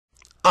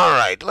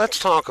Alright, let's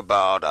talk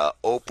about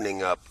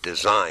opening up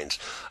designs.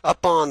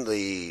 Up on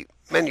the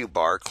menu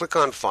bar, click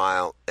on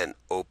File and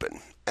Open.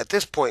 At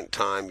this point in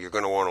time, you're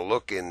going to want to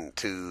look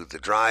into the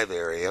drive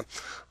area.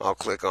 I'll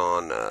click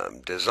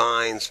on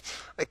Designs.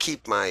 I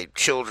keep my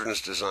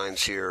children's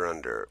designs here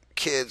under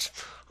Kids.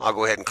 I'll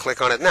go ahead and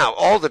click on it. Now,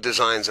 all the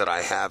designs that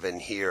I have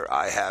in here,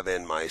 I have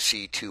in my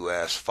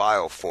C2S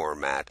file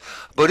format.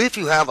 But if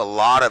you have a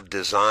lot of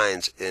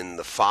designs in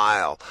the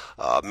file,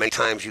 many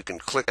times you can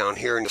click down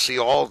here and you'll see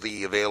all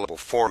the available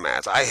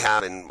formats. I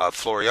have in a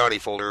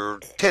Floriani folder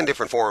 10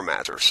 different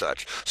formats or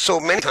such. So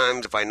many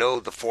times if I know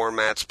the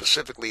format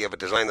specifically of a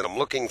design that I'm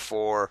looking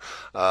for,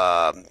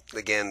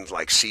 again,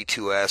 like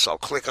C2S, I'll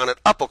click on it.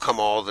 Up will come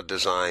all the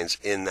designs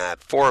in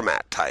that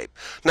format type.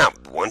 Now,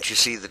 once you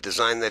see the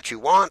design that you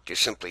want, you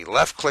simply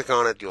left click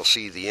on it. You'll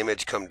see the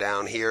image come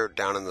down here,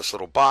 down in this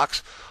little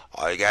box.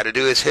 All you got to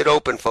do is hit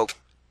open, folks.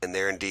 And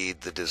there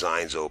indeed the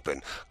design's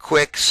open.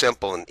 Quick,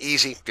 simple, and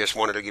easy. Just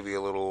wanted to give you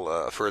a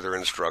little further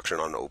instruction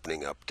on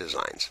opening up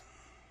designs.